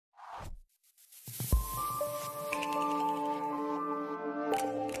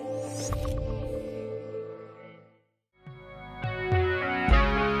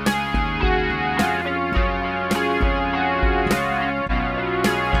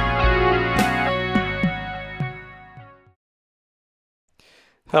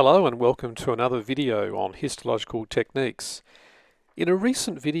Hello and welcome to another video on histological techniques. In a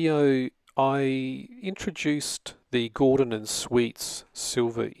recent video I introduced the Gordon and Sweet's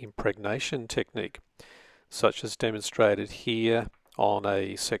silver impregnation technique, such as demonstrated here on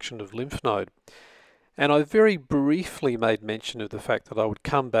a section of lymph node. And I very briefly made mention of the fact that I would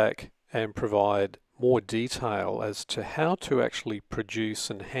come back and provide more detail as to how to actually produce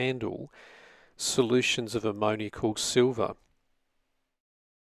and handle solutions of ammoniacal silver.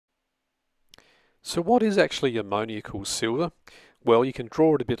 So what is actually ammoniacal silver? Well, you can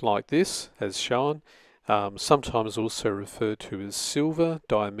draw it a bit like this, as shown, sometimes also referred to as silver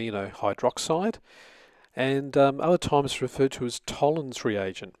diaminohydroxide, and other times referred to as Tollens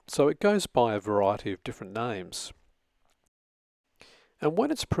reagent. So it goes by a variety of different names. And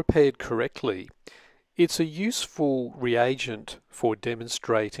when it's prepared correctly, it's a useful reagent for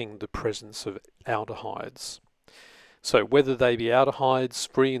demonstrating the presence of aldehydes. So whether they be aldehydes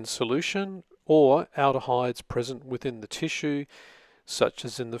free in solution or aldehydes present within the tissue, such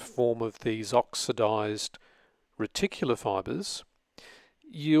as in the form of these oxidized reticular fibers,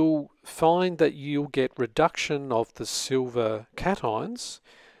 you'll find that you'll get reduction of the silver cations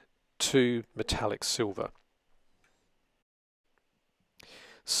to metallic silver.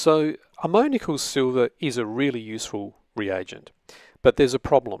 So ammoniacal silver is a really useful reagent, but there's a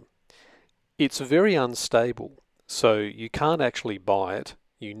problem. It's very unstable, so you can't actually buy it.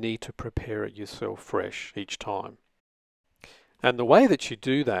 You need to prepare it yourself fresh each time. And the way that you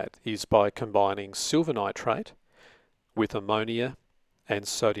do that is by combining silver nitrate with ammonia and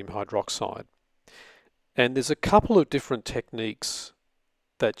sodium hydroxide. And there's a couple of different techniques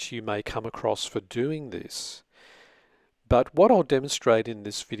that you may come across for doing this. But what I'll demonstrate in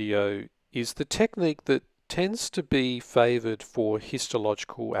this video is the technique that tends to be favoured for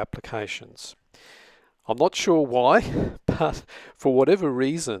histological applications. I'm not sure why, but for whatever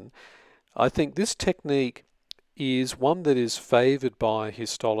reason, I think this technique is one that is favoured by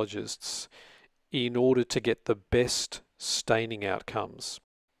histologists in order to get the best staining outcomes.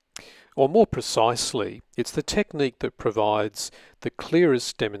 Or more precisely, it's the technique that provides the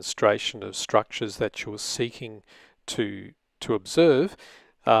clearest demonstration of structures that you're seeking to observe,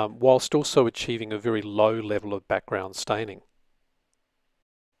 whilst also achieving a very low level of background staining.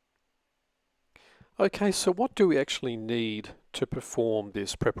 Okay, so what do we actually need to perform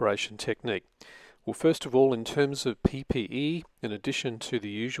this preparation technique? Well, first of all, in terms of PPE, in addition to the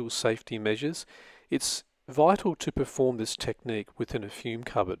usual safety measures, it's vital to perform this technique within a fume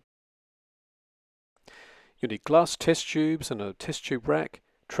cupboard. You need glass test tubes and a test tube rack,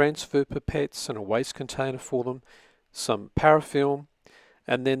 transfer pipettes and a waste container for them, some parafilm,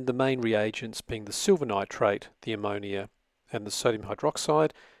 and then the main reagents being the silver nitrate, the ammonia, and the sodium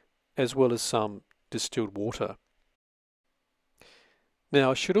hydroxide, as well as some distilled water.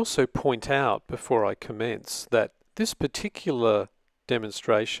 Now, I should also point out before I commence that this particular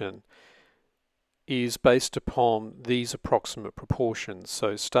demonstration is based upon these approximate proportions.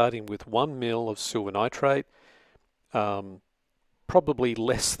 So starting with 1 ml of silver nitrate, probably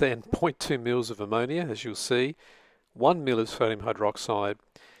less than 0.2 ml of ammonia, as you'll see, 1 ml of sodium hydroxide,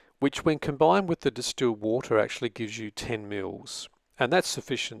 which when combined with the distilled water actually gives you 10 ml. And that's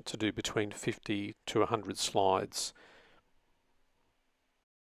sufficient to do between 50 to 100 slides.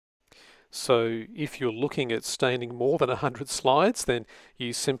 So if you're looking at staining more than 100 slides, then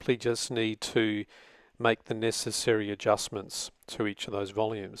you simply just need to make the necessary adjustments to each of those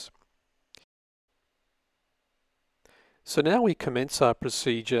volumes. So now we commence our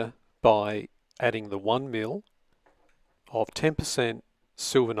procedure by adding the 1 ml of 10%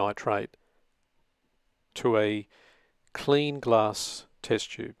 silver nitrate to a clean glass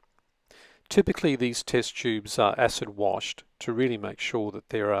test tube. Typically these test tubes are acid washed to really make sure that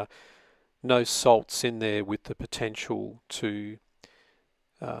there are no salts in there with the potential to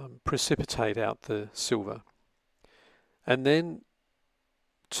precipitate out the silver. And then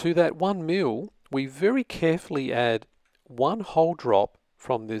to that 1 ml we very carefully add 1 whole drop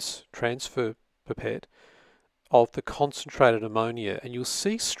from this transfer pipette of the concentrated ammonia, and you'll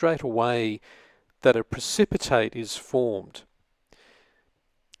see straight away that a precipitate is formed.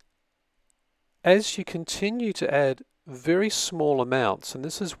 As you continue to add very small amounts, and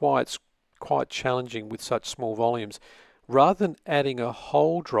this is why it's quite challenging with such small volumes, rather than adding a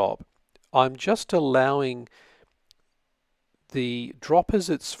whole drop, I'm just allowing the drop as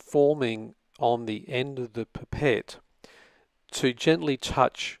it's forming on the end of the pipette to gently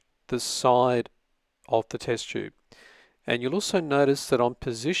touch the side of the test tube. And you'll also notice that I'm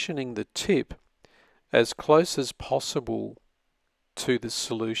positioning the tip as close as possible to the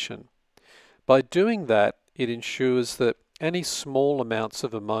solution. By doing that, it ensures that any small amounts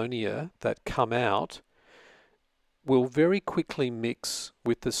of ammonia that come out will very quickly mix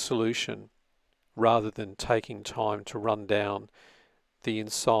with the solution rather than taking time to run down the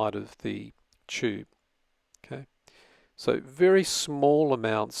inside of the tube. Okay, so very small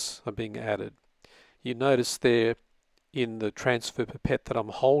amounts are being added. You notice there in the transfer pipette that I'm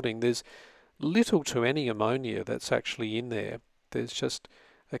holding, there's little to any ammonia that's actually in there. There's just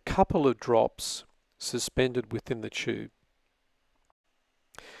a couple of drops suspended within the tube.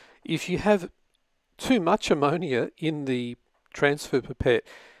 If you have too much ammonia in the transfer pipette,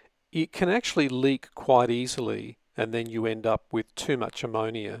 it can actually leak quite easily, and then you end up with too much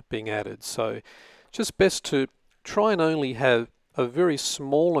ammonia being added. So just best to try and only have a very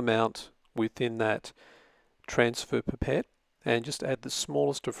small amount within that transfer pipette and just add the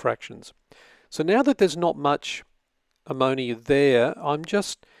smallest of fractions. So now that there's not much ammonia there, I'm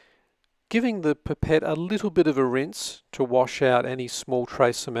just giving the pipette a little bit of a rinse to wash out any small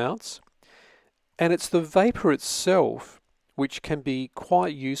trace amounts. And it's the vapor itself which can be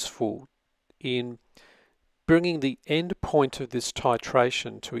quite useful in bringing the end point of this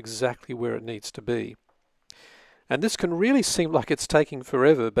titration to exactly where it needs to be. And this can really seem like it's taking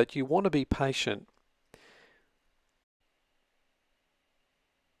forever, but you want to be patient.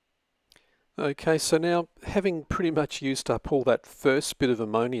 Okay, so now having pretty much used up all that first bit of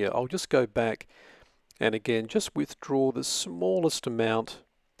ammonia, I'll just go back and again just withdraw the smallest amount,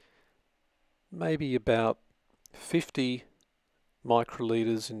 maybe about 50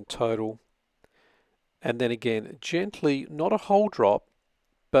 microliters in total, and then again gently, not a whole drop,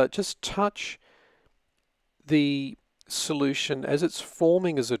 but just touch the solution as it's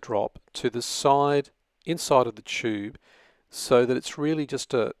forming as a drop to the inside of the tube, so that it's really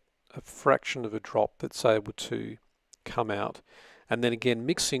just a fraction of a drop that's able to come out. And then again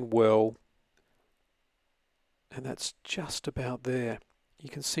mixing well, and that's just about there. You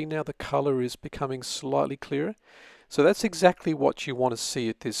can see now the color is becoming slightly clearer. So that's exactly what you want to see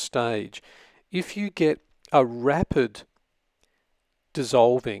at this stage. If you get a rapid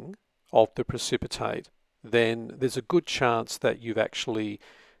dissolving of the precipitate, then there's a good chance that you've actually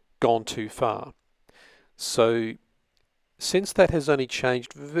gone too far. So since that has only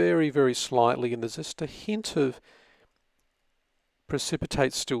changed very, very slightly and there's just a hint of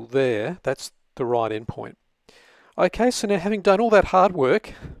precipitate still there, that's the right endpoint. Okay, so now having done all that hard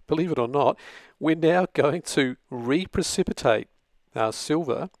work, believe it or not, we're now going to re-precipitate our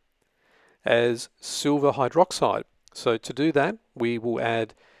silver as silver hydroxide. So to do that, we will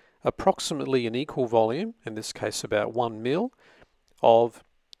add approximately an equal volume, in this case about 1 ml, of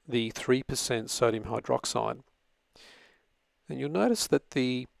the 3% sodium hydroxide. And you'll notice that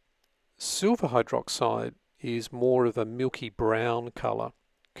the silver hydroxide is more of a milky brown color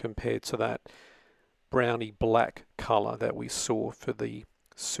compared to that browny black color that we saw for the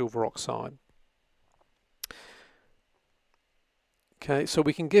silver oxide. Okay, so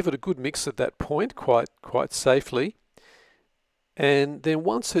we can give it a good mix at that point quite safely. And then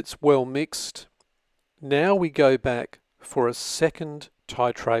once it's well mixed, now we go back for a second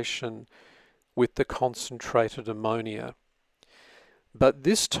titration with the concentrated ammonia. But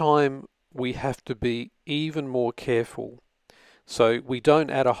this time we have to be even more careful. So we don't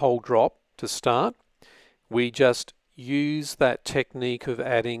add a whole drop to start. We just use that technique of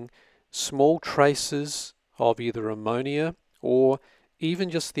adding small traces of either ammonia or even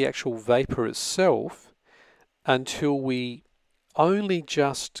just the actual vapor itself until we only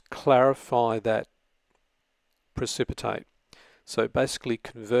just clarify that precipitate. So basically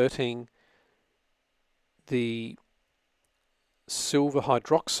converting the silver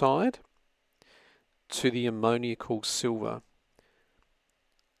hydroxide to the ammoniacal silver.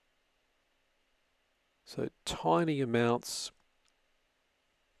 So tiny amounts,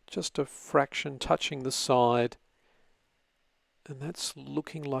 just a fraction touching the side, and that's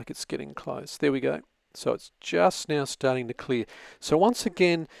looking like it's getting close. There we go. So it's just now starting to clear. So once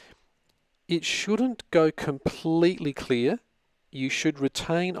again, it shouldn't go completely clear. You should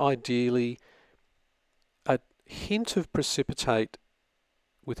retain ideally a hint of precipitate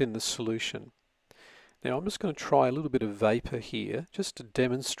within the solution. Now I'm just going to try a little bit of vapor here just to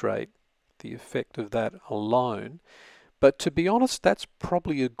demonstrate the effect of that alone. But to be honest, that's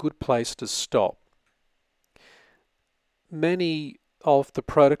probably a good place to stop. Many of the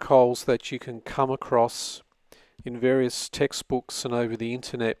protocols that you can come across in various textbooks and over the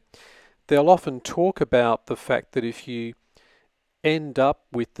internet, they'll often talk about the fact that if you end up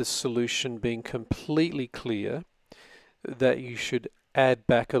with the solution being completely clear, that you should add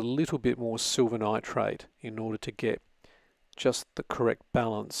back a little bit more silver nitrate in order to get just the correct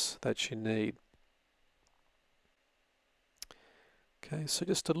balance that you need. Okay, so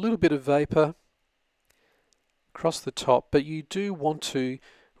just a little bit of vapor across the top, but you do want to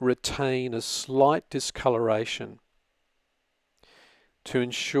retain a slight discoloration to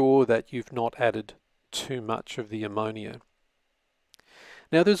ensure that you've not added too much of the ammonia.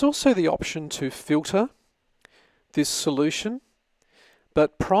 Now there's also the option to filter this solution,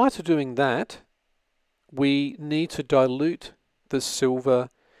 but prior to doing that we need to dilute the silver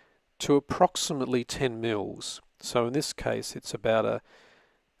to approximately 10 mils. So in this case it's about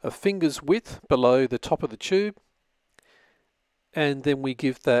a finger's width below the top of the tube, and then we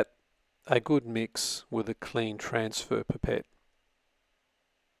give that a good mix with a clean transfer pipette.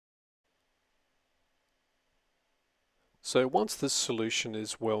 So once this solution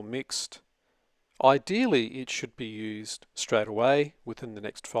is well mixed, ideally it should be used straight away within the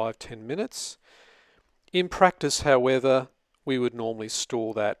next 5-10 minutes. In practice, however, we would normally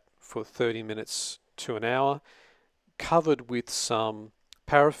store that for 30 minutes to an hour, covered with some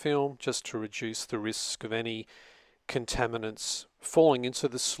parafilm just to reduce the risk of any contaminants falling into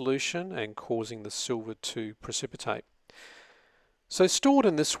the solution and causing the silver to precipitate. So stored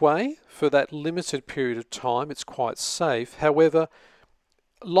in this way for that limited period of time, it's quite safe. However,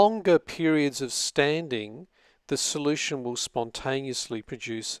 longer periods of standing, the solution will spontaneously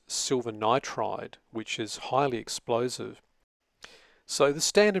produce silver nitride, which is highly explosive. So the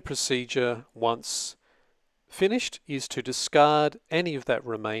standard procedure, once finished, is to discard any of that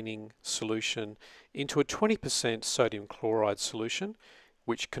remaining solution into a 20% sodium chloride solution,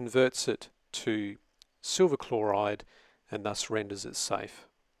 which converts it to silver chloride and thus renders it safe.